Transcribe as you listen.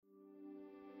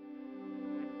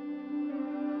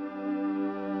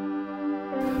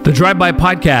The Drive-By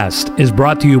Podcast is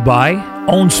brought to you by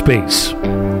Own Space.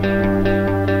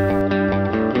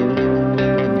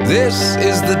 This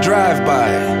is The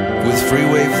Drive-By with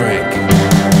Freeway Frank.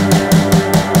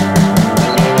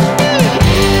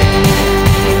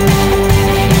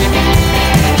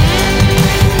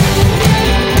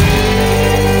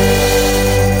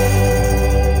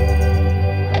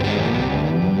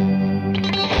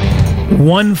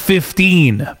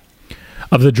 $115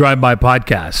 of the Drive-By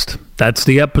Podcast. That's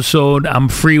the episode. I'm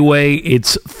Freeway.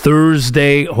 It's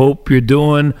Thursday. Hope you're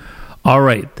doing all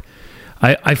right.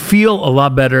 I feel a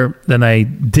lot better than I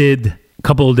did a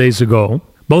couple of days ago,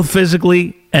 both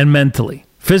physically and mentally.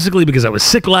 Physically because I was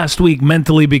sick last week.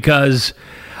 Mentally because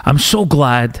I'm so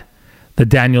glad that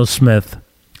Daniel Smith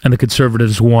and the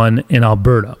Conservatives won in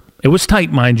Alberta. It was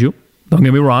tight, mind you. Don't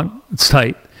get me wrong. It's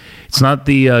tight. It's not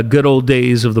the good old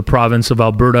days of the province of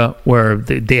Alberta where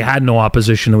they had no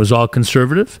opposition. It was all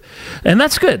Conservative. And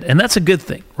that's good. And that's a good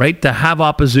thing, right? To have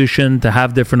opposition, to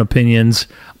have different opinions,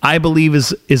 I believe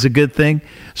is a good thing.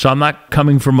 So I'm not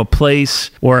coming from a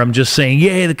place where I'm just saying,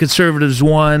 yay, the Conservatives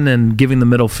won and giving the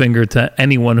middle finger to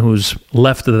anyone who's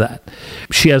left of that.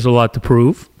 She has a lot to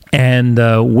prove. And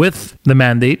with the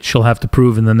mandate, she'll have to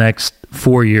prove in the next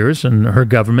 4 years and her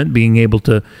government being able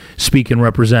to speak and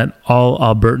represent all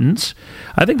Albertans.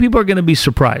 I think people are going to be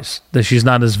surprised that she's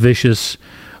not as vicious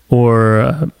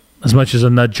or as much as a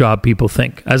nut job people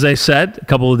think. As I said a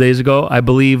couple of days ago, I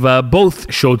believe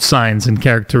both showed signs and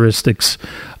characteristics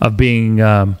of being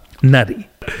nutty.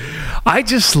 I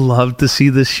just love to see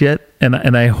this shit, and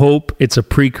I hope it's a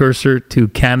precursor to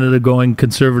Canada going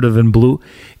Conservative and blue,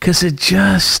 because it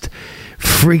just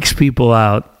freaks people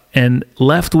out, and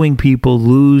left-wing people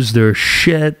lose their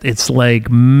shit. It's like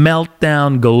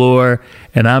meltdown galore,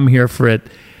 and I'm here for it,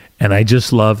 and I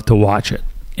just love to watch it.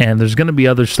 And there's going to be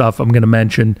other stuff I'm going to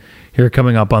mention here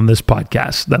coming up on this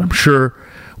podcast that I'm sure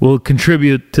will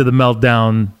contribute to the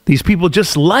meltdown. These people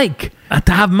just like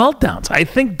to have meltdowns. I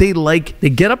think they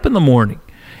get up in the morning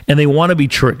and they want to be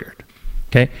triggered.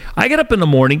 Okay. I get up in the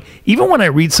morning, even when I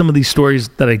read some of these stories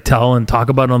that I tell and talk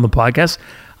about on the podcast,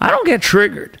 I don't get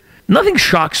triggered. Nothing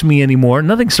shocks me anymore.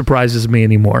 Nothing surprises me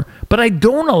anymore, but I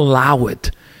don't allow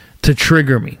it to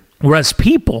trigger me. Whereas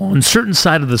people on a certain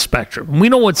side of the spectrum, and we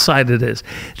know what side it is,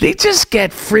 they just get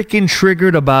freaking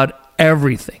triggered about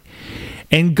everything.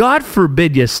 And God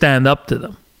forbid you stand up to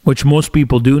them, which most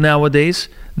people do nowadays.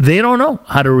 They don't know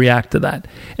how to react to that.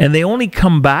 And they only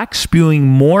come back spewing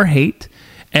more hate,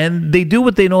 and they do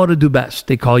what they know how to do best.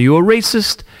 They call you a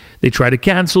racist, they try to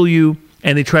cancel you,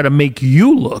 and they try to make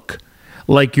you look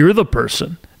like you're the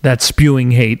person that's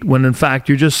spewing hate, when in fact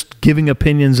you're just giving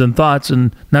opinions and thoughts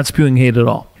and not spewing hate at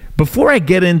all. Before I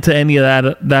get into any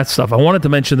of that stuff, I wanted to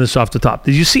mention this off the top.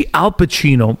 Did you see Al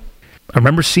Pacino? I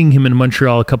remember seeing him in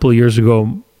Montreal a couple of years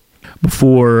ago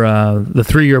before the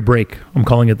 3-year break. I'm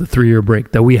calling it the 3-year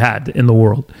break that we had in the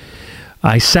world.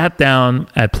 I sat down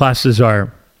at Place des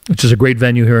Arts, which is a great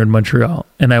venue here in Montreal,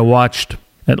 and I watched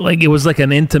it was like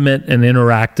an intimate and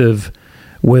interactive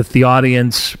with the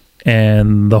audience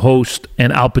and the host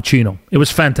and Al Pacino. It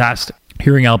was fantastic.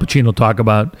 Hearing Al Pacino talk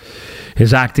about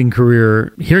his acting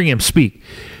career, hearing him speak.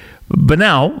 But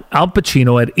now, Al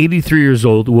Pacino, at 83 years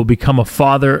old, will become a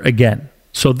father again.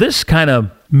 So this kind of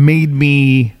made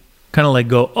me kind of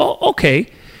go, oh, okay.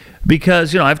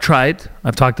 Because, I've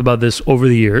talked about this over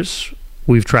the years.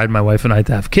 We've tried, my wife and I,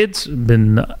 to have kids,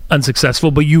 been unsuccessful.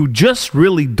 But you just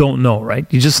really don't know, right?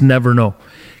 You just never know.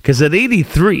 Because at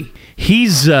 83,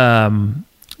 he's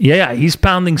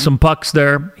pounding some pucks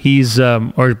there. He's,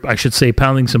 or I should say,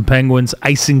 pounding some penguins,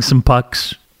 icing some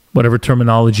pucks, whatever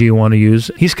terminology you want to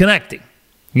use. He's connecting.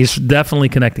 He's definitely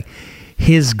connecting.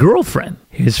 His girlfriend,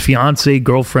 his fiance,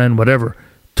 girlfriend, whatever,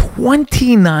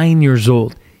 29 years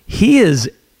old. He is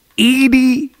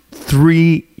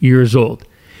 83 years old.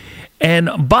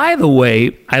 And by the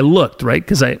way, I looked, right?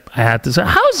 Because I had to say,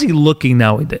 how's he looking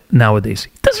nowadays?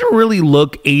 He doesn't really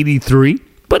look 83,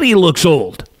 but he looks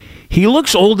old. He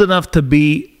looks old enough to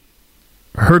be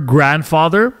her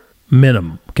grandfather,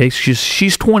 minimum. Okay,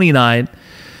 she's 29.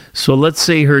 So let's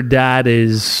say her dad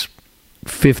is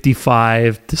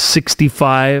 55 to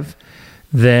 65.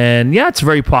 Then, yeah, it's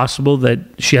very possible that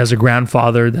she has a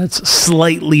grandfather that's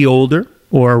slightly older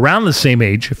or around the same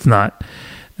age, if not,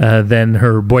 than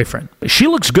her boyfriend. She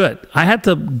looks good. I had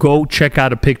to go check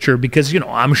out a picture because,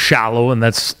 I'm shallow, and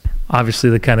that's obviously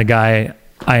the kind of guy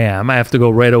I am. I have to go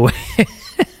right away.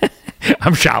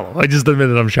 I'm shallow. I just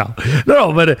admitted I'm shallow.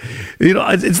 No, but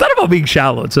it's not about being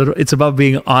shallow. It's about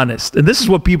being honest. And this is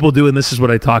what people do, and this is what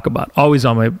I talk about always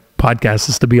on my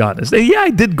podcasters, to be honest. And yeah,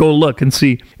 I did go look and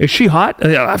see, is she hot?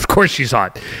 Of course she's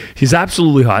hot. She's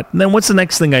absolutely hot. And then what's the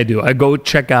next thing I do? I go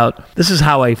check out, this is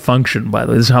how I function, by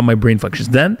the way. This is how my brain functions.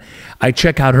 Then I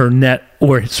check out her net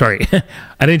worth. Sorry,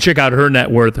 I didn't check out her net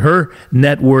worth. Her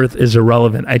net worth is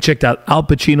irrelevant. I checked out Al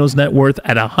Pacino's net worth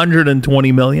at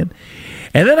 $120 million.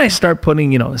 And then I start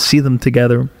putting, see them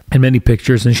together in many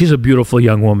pictures. And she's a beautiful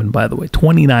young woman, by the way.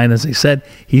 29, as I said.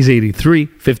 He's 83,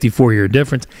 54-year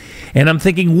difference. And I'm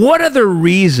thinking, what other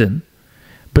reason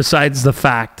besides the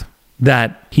fact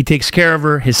that he takes care of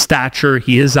her, his stature,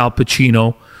 he is Al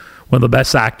Pacino, one of the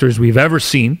best actors we've ever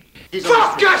seen.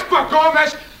 Fuck Gaspar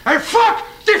Gomez and fuck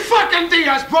the fucking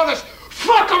Diaz brothers.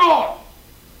 Fuck them all.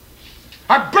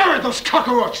 I buried those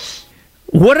cockroaches.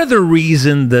 What other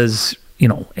reason does...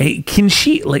 can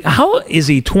she, how is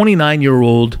a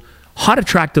 29-year-old, hot,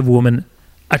 attractive woman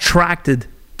attracted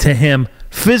to him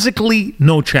physically?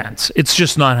 No chance. It's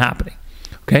just not happening.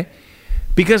 Okay?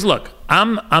 Because look,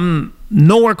 I'm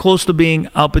nowhere close to being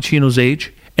Al Pacino's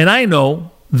age, and I know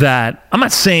that, I'm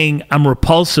not saying I'm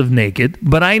repulsive naked,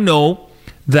 but I know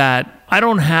that I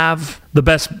don't have the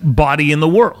best body in the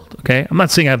world. Okay? I'm not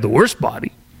saying I have the worst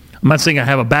body. I'm not saying I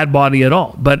have a bad body at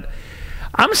all, but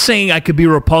I'm saying I could be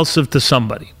repulsive to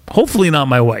somebody. Hopefully not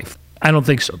my wife. I don't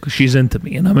think so, because she's into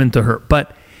me and I'm into her.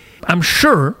 But I'm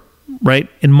sure, right,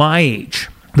 in my age,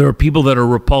 there are people that are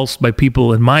repulsed by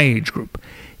people in my age group.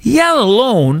 Yet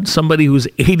alone somebody who's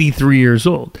 83 years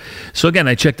old. So again,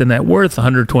 I checked the net worth,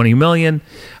 $120 million.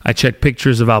 I checked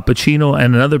pictures of Al Pacino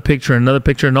and another picture.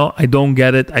 No, I don't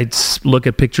get it. I look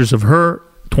at pictures of her,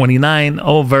 29.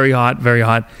 Oh, very hot, very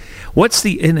hot. What's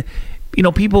the...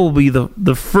 people will be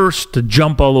the first to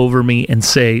jump all over me and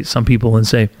say,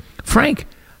 Frank,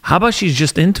 how about she's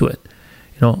just into it?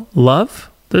 Love,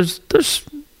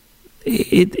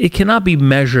 it cannot be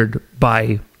measured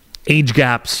by age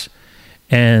gaps,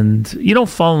 and you don't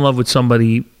fall in love with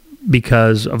somebody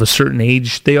because of a certain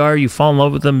age they are. You fall in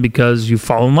love with them because you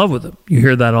fall in love with them. You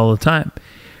hear that all the time.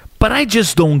 But I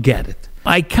just don't get it.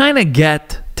 I kind of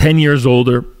get 10 years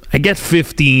older. I get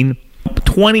 15.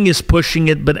 20 is pushing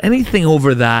it, but anything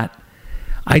over that,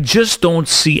 I just don't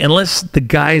see, unless the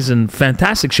guy's in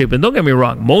fantastic shape. And don't get me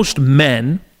wrong, most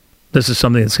men, this is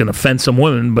something that's going to offend some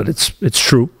women, but it's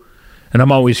true. And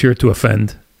I'm always here to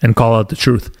offend and call out the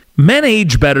truth. Men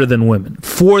age better than women,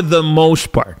 for the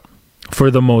most part.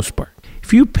 For the most part.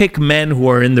 If you pick men who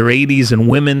are in their 80s and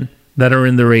women that are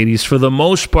in their 80s, for the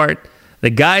most part, the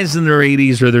guys in their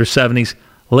 80s or their 70s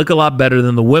look a lot better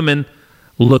than the women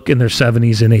look in their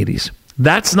 70s and 80s.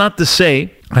 That's not to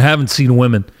say I haven't seen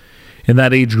women in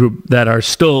that age group that are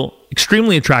still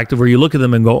extremely attractive, where you look at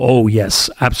them and go, oh, yes,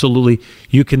 absolutely.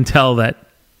 You can tell that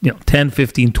 10,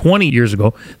 15, 20 years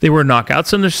ago, they were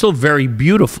knockouts, and they're still very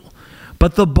beautiful.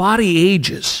 But the body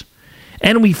ages,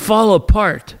 and we fall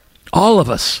apart. All of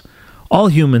us, all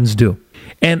humans do.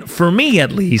 And for me,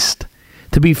 at least,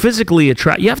 to be physically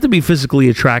attracted, you have to be physically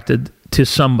attracted to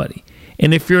somebody.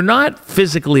 And if you're not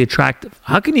physically attractive,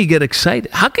 how can you get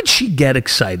excited? How can she get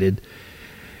excited?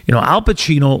 Al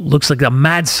Pacino looks like a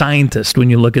mad scientist when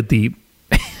you look at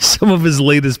some of his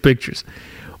latest pictures.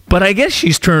 But I guess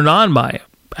she's turned on by him.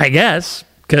 I guess,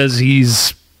 because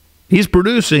he's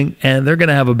producing and they're going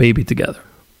to have a baby together.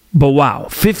 But wow,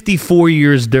 54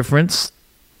 years difference.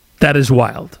 That is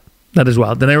wild. That is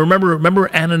wild. And I remember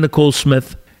Anna Nicole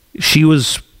Smith. She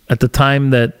was at the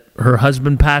time that her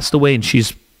husband passed away, and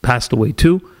she's passed away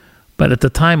too. But at the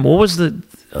time,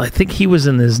 I think he was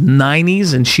in his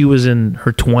 90s and she was in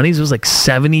her 20s. It was like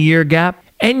 70-year gap.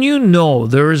 And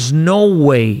there is no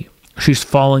way she's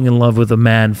falling in love with a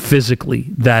man physically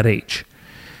that age.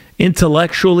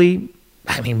 Intellectually,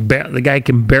 the guy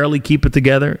can barely keep it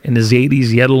together in his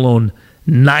 80s, yet alone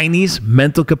 90s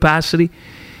mental capacity,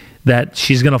 that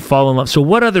she's going to fall in love. So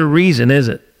what other reason is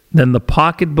it than the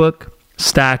pocketbook,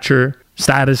 stature,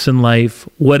 status in life?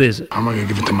 What is it? I'm not going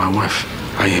to give it to my wife.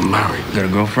 I ain't married. You got a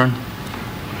girlfriend?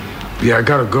 Yeah, I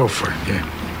got a girlfriend,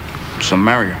 yeah. So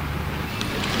marry her.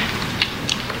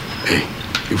 Hey,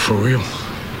 you for real?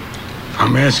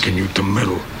 I'm asking you to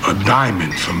middle a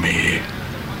diamond for me here.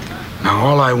 Now,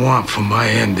 all I want from my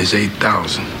end is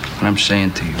 $8,000. What I'm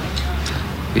saying to you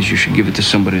is you should give it to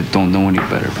somebody that don't know any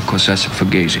better, because that's a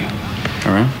fugazi.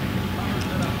 All right?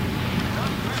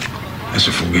 That's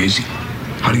a fugazi?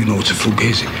 How do you know it's a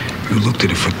fugazi? You looked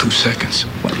at it for 2 seconds.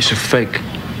 Well, it's a fake.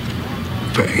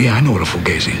 Yeah, I know what a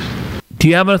fugazi is. Do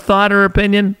you have a thought or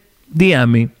opinion? DM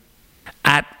me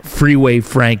at Freeway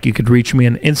Frank. You could reach me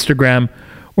on Instagram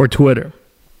or Twitter.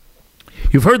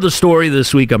 You've heard the story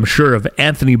this week, I'm sure, of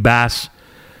Anthony Bass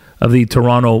of the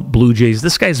Toronto Blue Jays.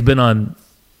 This guy's been on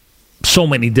so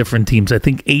many different teams. I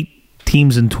think 8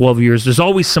 teams in 12 years. There's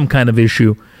always some kind of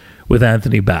issue with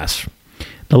Anthony Bass.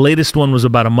 The latest one was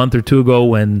about a month or two ago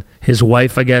when his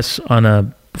wife, I guess, on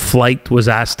a flight was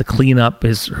asked to clean up.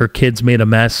 Her kids made a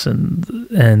mess,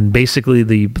 and basically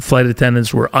the flight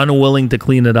attendants were unwilling to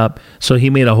clean it up. So he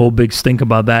made a whole big stink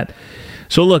about that.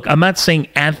 So look, I'm not saying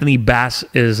Anthony Bass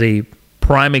is a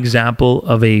prime example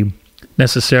of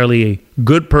necessarily a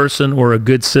good person or a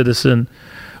good citizen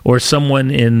or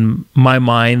someone in my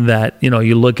mind that,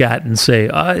 you look at and say,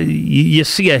 you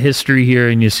see a history here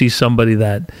and you see somebody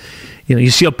that, you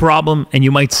see a problem, and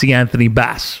you might see Anthony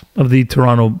Bass of the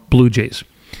Toronto Blue Jays.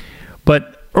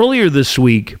 But earlier this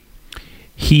week,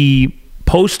 he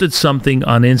posted something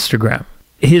on Instagram.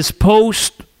 His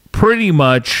post pretty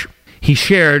much, he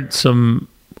shared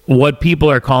what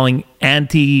people are calling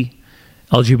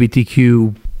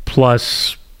anti-LGBTQ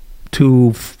plus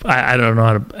two, I don't know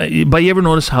how to, but you ever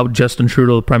notice how Justin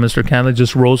Trudeau, the Prime Minister of Canada,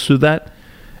 just rolls through that?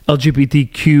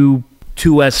 LGBTQ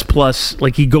 2S plus,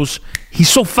 like he's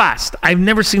so fast. I've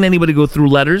never seen anybody go through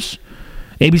letters.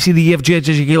 ABC, the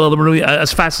EFG,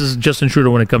 as fast as Justin Trudeau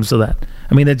when it comes to that.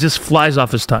 I mean, it just flies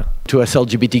off his tongue. 2S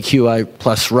LGBTQI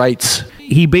plus rights.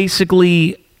 He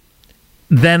basically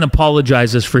then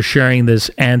apologizes for sharing this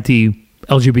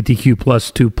anti-LGBTQ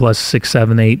plus 2 plus 6,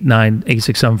 7, 8, 9, 8,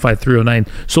 6, 7, 5, 3, 0, 9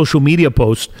 social media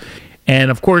post. And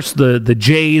of course, the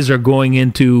Jays are going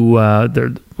into,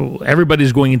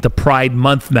 everybody's going into Pride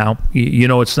Month now.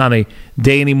 It's not a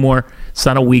day anymore. It's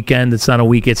not a weekend. It's not a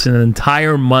week. It's an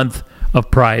entire month of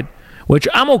Pride, which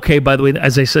I'm okay, by the way,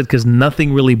 as I said, because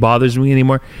nothing really bothers me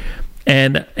anymore.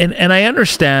 And I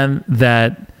understand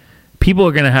that people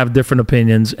are going to have different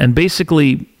opinions. And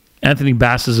basically, Anthony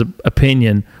Bass's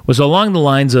opinion was along the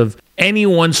lines of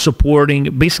anyone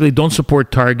supporting, basically don't support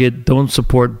Target, don't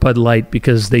support Bud Light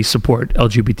because they support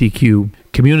LGBTQ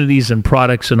communities and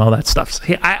products and all that stuff.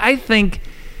 I think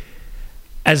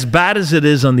as bad as it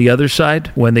is on the other side,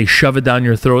 when they shove it down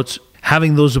your throats,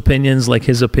 having those opinions like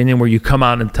his opinion where you come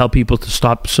out and tell people to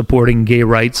stop supporting gay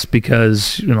rights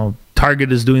because,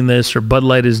 Target is doing this or Bud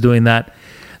Light is doing that,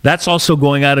 that's also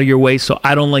going out of your way. So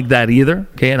I don't like that either.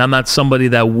 Okay. And I'm not somebody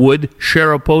that would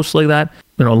share a post like that.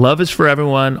 Love is for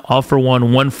everyone, all for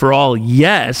one for all.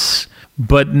 Yes,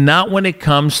 but not when it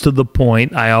comes to the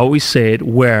point, I always say it,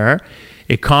 where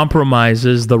it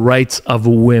compromises the rights of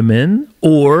women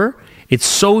or it's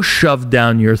so shoved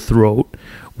down your throat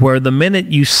where the minute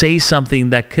you say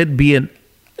something that could be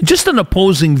just an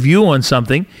opposing view on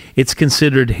something, it's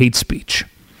considered hate speech.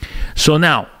 So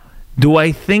now, do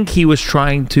I think he was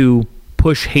trying to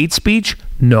push hate speech?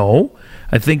 No.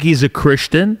 I think he's a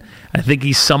Christian. I think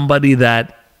he's somebody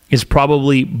that is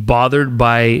probably bothered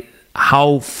by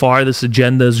how far this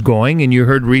agenda is going. And you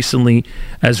heard recently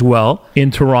as well,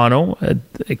 in Toronto,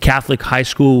 a Catholic high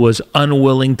school was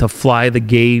unwilling to fly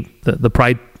the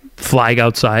pride flag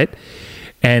outside.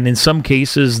 And in some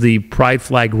cases, the pride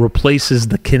flag replaces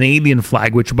the Canadian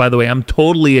flag, which, by the way, I'm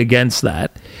totally against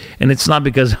that. And it's not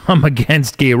because I'm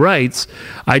against gay rights.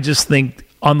 I just think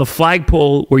on the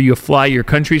flagpole where you fly your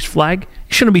country's flag,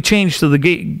 it shouldn't be changed to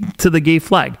the gay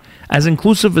flag. As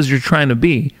inclusive as you're trying to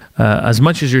be, as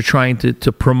much as you're trying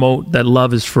to promote that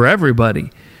love is for everybody,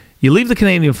 you leave the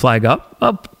Canadian flag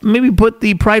up, maybe put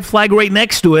the pride flag right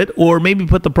next to it, or maybe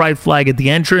put the pride flag at the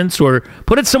entrance, or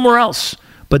put it somewhere else.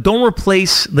 But don't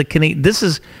replace the Canadian. This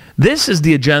is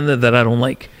the agenda that I don't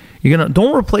like.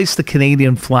 Don't replace the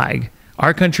Canadian flag,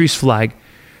 our country's flag,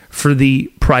 for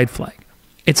the pride flag.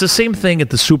 It's the same thing at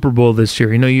the Super Bowl this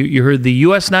year. You heard the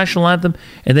U.S. national anthem,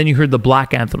 and then you heard the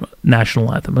Black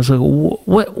national anthem. I was like,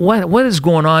 what is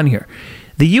going on here?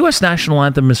 The U.S. national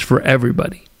anthem is for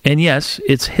everybody, and yes,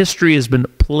 its history has been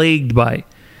plagued by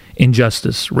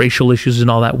injustice, racial issues, and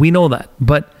all that. We know that,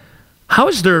 but how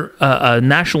is there a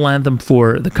national anthem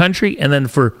for the country and then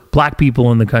for black people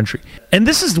in the country? And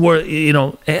this is where,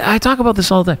 I talk about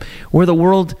this all the time, where the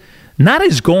world not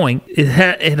is going,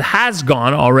 it has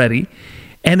gone already,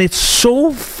 and it's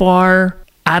so far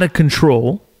out of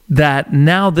control that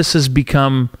now this has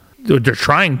become, they're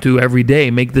trying to every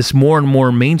day make this more and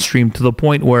more mainstream to the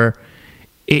point where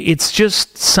it's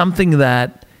just something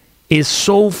that is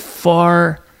so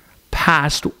far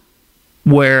past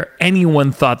where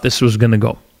anyone thought this was going to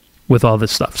go with all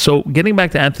this stuff. So getting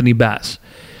back to Anthony Bass,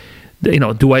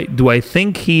 do I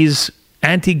think he's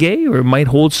anti-gay or might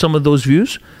hold some of those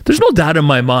views? There's no doubt in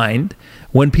my mind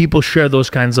when people share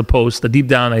those kinds of posts that deep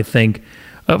down I think,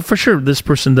 for sure, this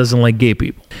person doesn't like gay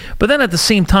people. But then at the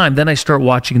same time, then I start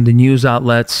watching the news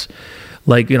outlets,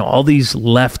 like, all these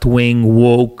left-wing,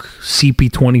 woke,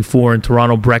 CP24 and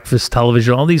Toronto Breakfast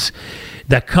Television, all these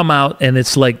that come out, and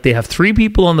it's like they have three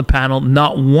people on the panel,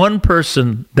 not one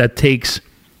person that takes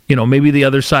maybe the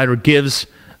other side or gives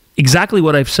exactly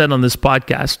what I've said on this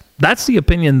podcast, that's the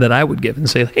opinion that I would give and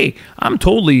say, hey, I'm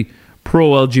totally pro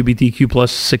LGBTQ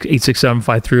plus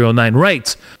 8675309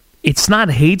 rights. It's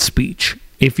not hate speech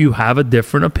if you have a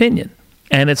different opinion.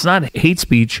 And it's not hate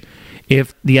speech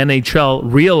if the NHL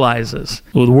realizes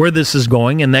where this is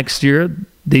going and next year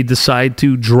they decide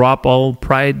to drop all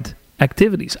pride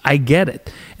activities. I get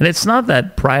it. And it's not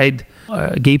that pride,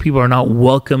 gay people are not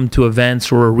welcome to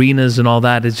events or arenas and all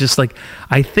that. It's just like,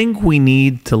 I think we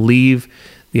need to leave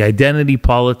the identity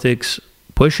politics,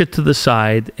 push it to the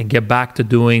side, and get back to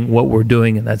doing what we're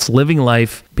doing, and that's living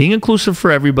life, being inclusive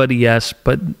for everybody, yes,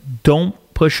 but don't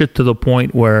push it to the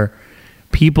point where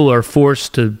people are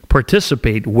forced to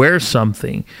participate, wear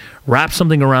something, wrap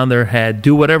something around their head,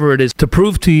 do whatever it is to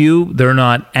prove to you they're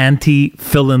not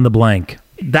anti-fill in the blank.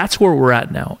 That's where we're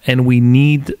at now, and we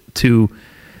need to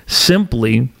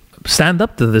simply stand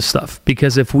up to this stuff,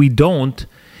 because if we don't,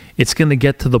 it's going to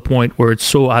get to the point where it's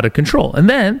so out of control. And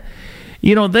then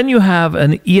you have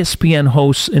an ESPN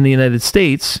host in the United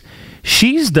States.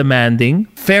 She's demanding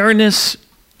fairness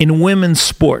in women's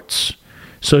sports.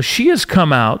 So she has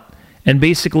come out and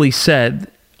basically said,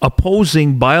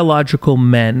 opposing biological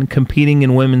men competing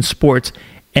in women's sports.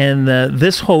 And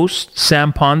this host,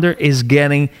 Sam Ponder, is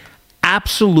getting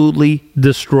absolutely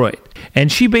destroyed.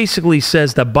 And she basically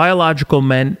says that biological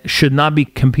men should not be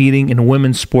competing in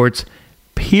women's sports,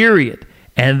 period.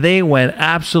 And they went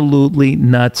absolutely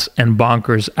nuts and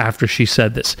bonkers after she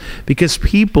said this. Because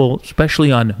people,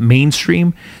 especially on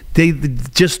mainstream, they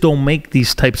just don't make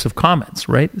these types of comments,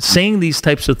 right? Saying these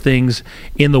types of things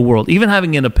in the world, even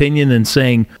having an opinion and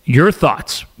saying your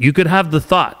thoughts. You could have the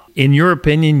thought. In your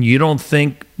opinion, you don't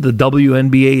think the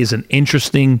WNBA is an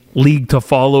interesting league to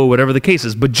follow, whatever the case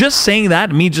is. But just saying that,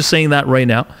 me just saying that right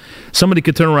now, somebody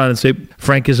could turn around and say,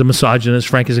 Frank is a misogynist,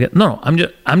 Frank is a... No,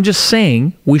 I'm just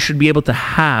saying we should be able to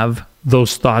have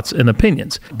those thoughts and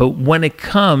opinions. But when it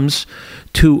comes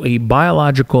to a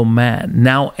biological man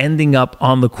now ending up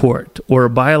on the court, or a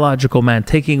biological man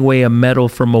taking away a medal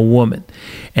from a woman,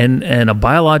 and a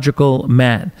biological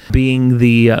man being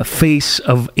the face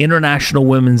of International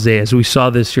Women's Day, as we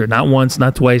saw this year, not once,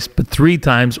 not twice, but 3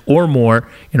 times or more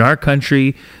in our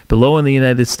country, below in the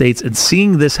United States, and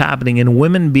seeing this happening and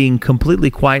women being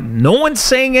completely quiet, no one's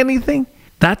saying anything,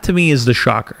 that to me is the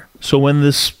shocker. So when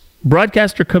this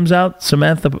broadcaster comes out,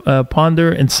 Samantha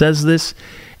Ponder, and says this,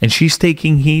 and she's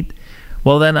taking heat,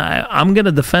 well, then I'm going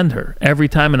to defend her every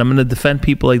time, and I'm going to defend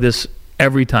people like this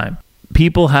every time.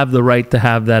 People have the right to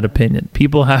have that opinion.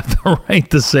 People have the right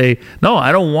to say, no,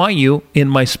 I don't want you in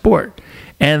my sport.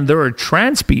 And there are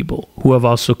trans people who have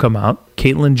also come out,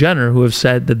 Caitlyn Jenner, who have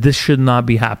said that this should not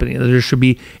be happening, that there should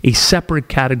be a separate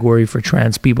category for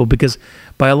trans people, because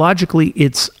biologically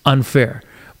it's unfair.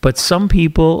 But some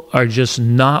people are just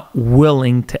not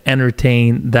willing to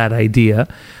entertain that idea.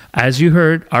 As you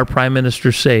heard our Prime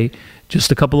Minister say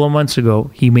just a couple of months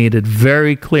ago, he made it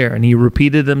very clear, and he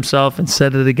repeated himself and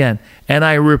said it again. And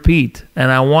I repeat, and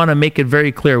I want to make it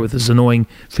very clear with his annoying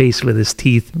face with his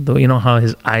teeth, though, you know how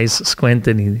his eyes squint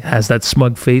and he has that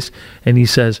smug face, and he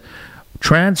says,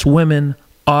 trans women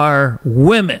are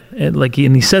women.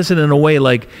 And he says it in a way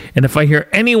like, and if I hear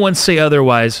anyone say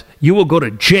otherwise, you will go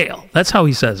to jail. That's how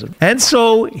he says it. And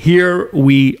so here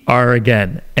we are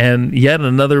again, and yet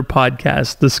another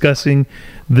podcast discussing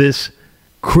this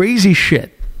crazy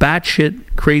shit, batshit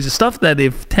crazy stuff that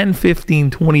if 10,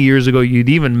 15, 20 years ago you'd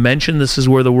even mention this is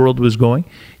where the world was going,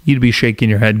 you'd be shaking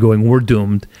your head going, we're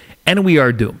doomed. And we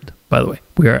are doomed, by the way.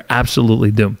 We are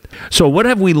absolutely doomed. So what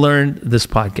have we learned this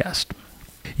podcast?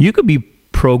 You could be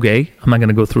pro-gay. I'm not going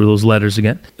to go through those letters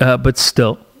again, but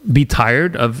still be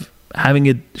tired of having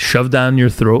it shoved down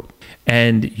your throat.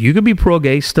 And you could be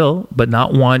pro-gay still, but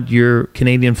not want your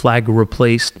Canadian flag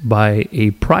replaced by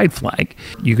a pride flag.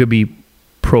 You could be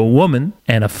pro-woman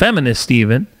and a feminist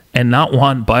even, and not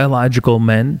want biological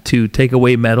men to take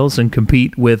away medals and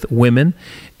compete with women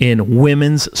in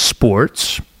women's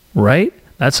sports, right?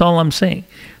 That's all I'm saying.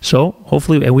 So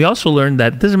hopefully, and we also learned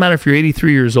that it doesn't matter if you're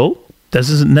 83 years old,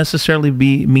 doesn't necessarily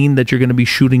mean that you're going to be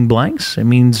shooting blanks. It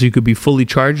means you could be fully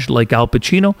charged like Al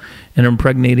Pacino and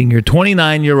impregnating your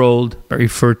 29-year-old, very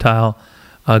fertile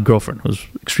girlfriend, who's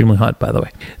extremely hot, by the way.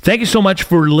 Thank you so much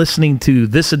for listening to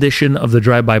this edition of the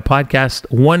Drive-By Podcast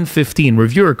 115.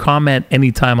 Review or comment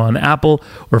anytime on Apple,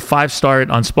 or 5-star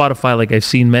it on Spotify like I've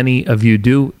seen many of you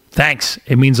do. Thanks.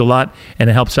 It means a lot, and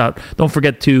it helps out. Don't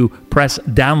forget to press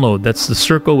download. That's the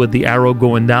circle with the arrow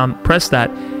going down. Press that,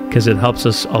 because it helps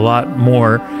us a lot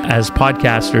more as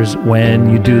podcasters when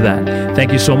you do that.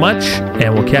 Thank you so much,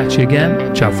 and we'll catch you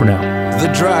again. Ciao for now.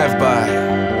 The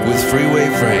Drive-By with Freeway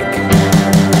Frank.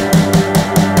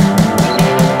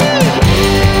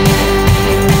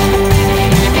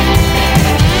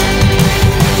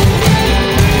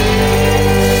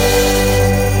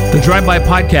 The Drive-By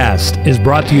Podcast is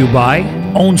brought to you by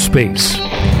Own Space.